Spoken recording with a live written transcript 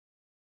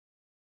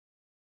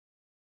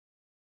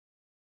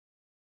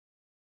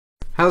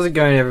How's it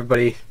going,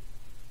 everybody?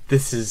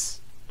 This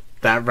is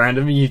that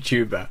random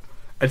YouTuber,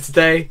 and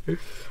today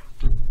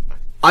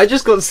I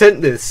just got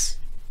sent this,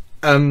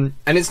 and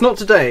it's not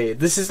today.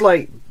 This is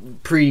like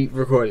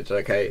pre-recorded.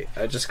 Okay,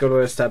 I just got to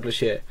establish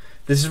here.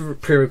 This is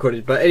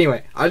pre-recorded, but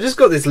anyway, I just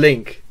got this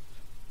link.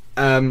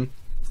 I'm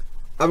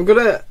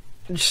gonna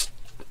just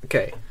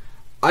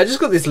I just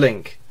got this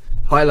link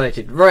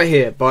highlighted right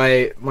here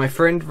by my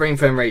friend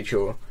Rainfam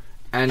Rachel,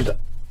 and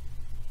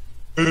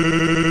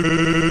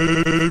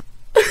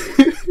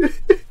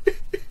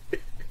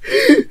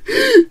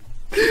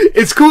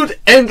it's called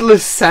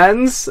Endless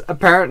Sands,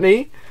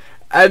 apparently,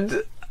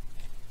 and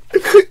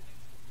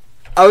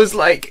I was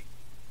like,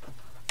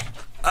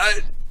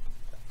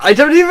 I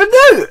don't even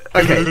know.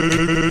 Okay.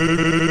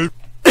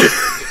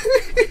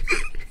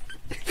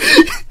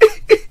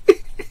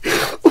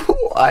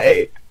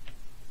 Why?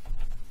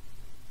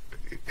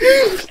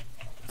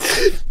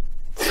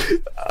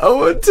 I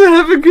want to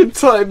have a good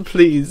time,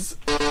 please.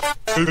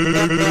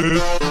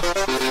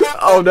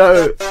 Oh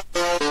no.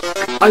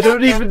 I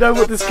don't even know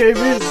what this game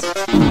is.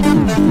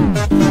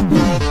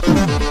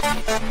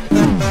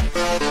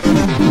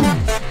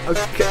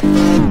 Okay.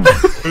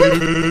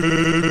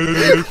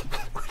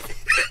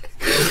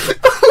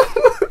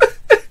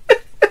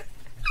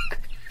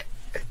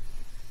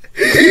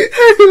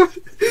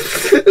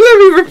 Let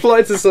me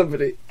reply to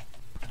somebody.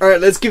 Alright,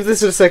 let's give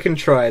this a second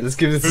try.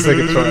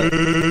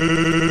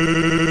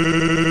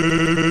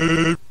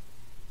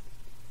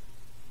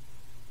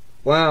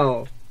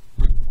 Wow.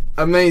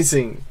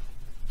 Amazing.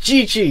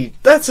 GG.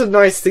 That's a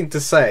nice thing to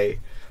say.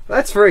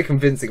 That's very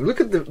convincing. Look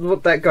at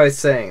what that guy's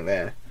saying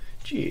there.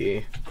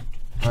 Gee.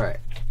 Alright.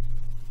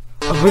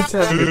 I want to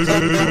have a good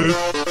time.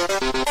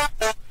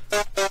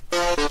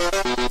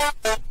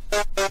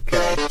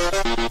 Okay.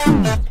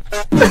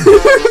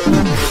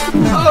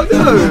 Oh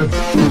no!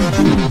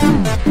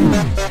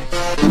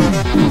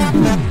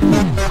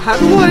 How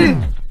do I...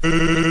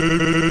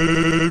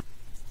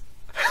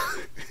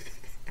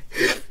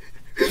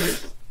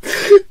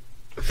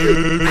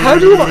 How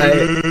do I...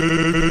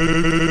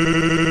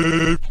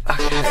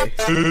 Okay.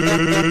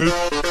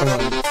 Come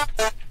on.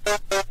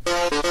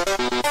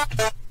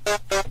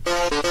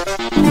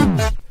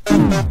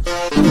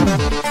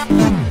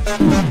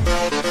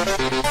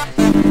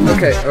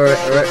 Okay, alright.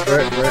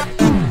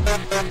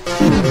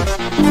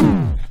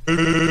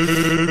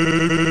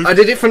 I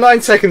did it for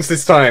 9 seconds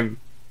this time.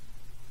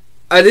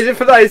 I did it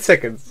for 9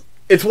 seconds.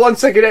 It's 1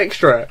 second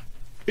extra.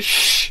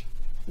 Shh.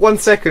 1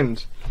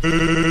 second.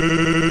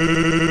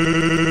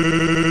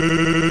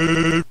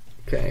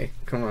 Okay,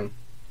 come on.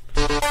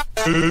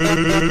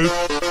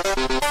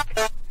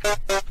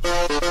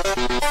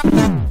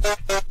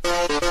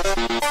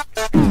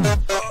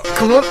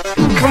 Come on,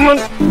 come on.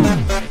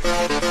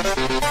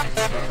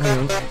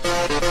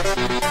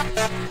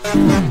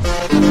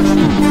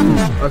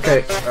 Okay,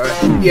 alright.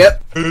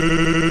 Yep.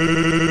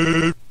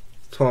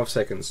 12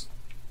 seconds.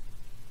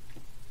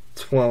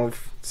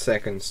 12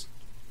 seconds.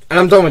 And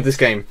I'm done with this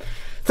game.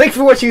 Thank you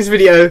for watching this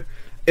video.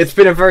 It's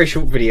been a very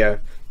short video,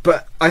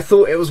 but I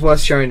thought it was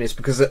worth showing this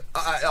because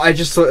I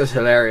just thought it was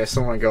hilarious.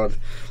 Oh my god.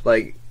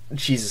 Like,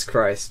 Jesus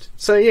Christ.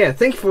 So yeah,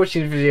 thank you for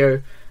watching the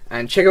video,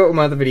 and check out all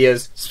my other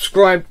videos.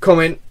 Subscribe,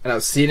 comment, and I'll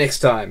see you next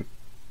time.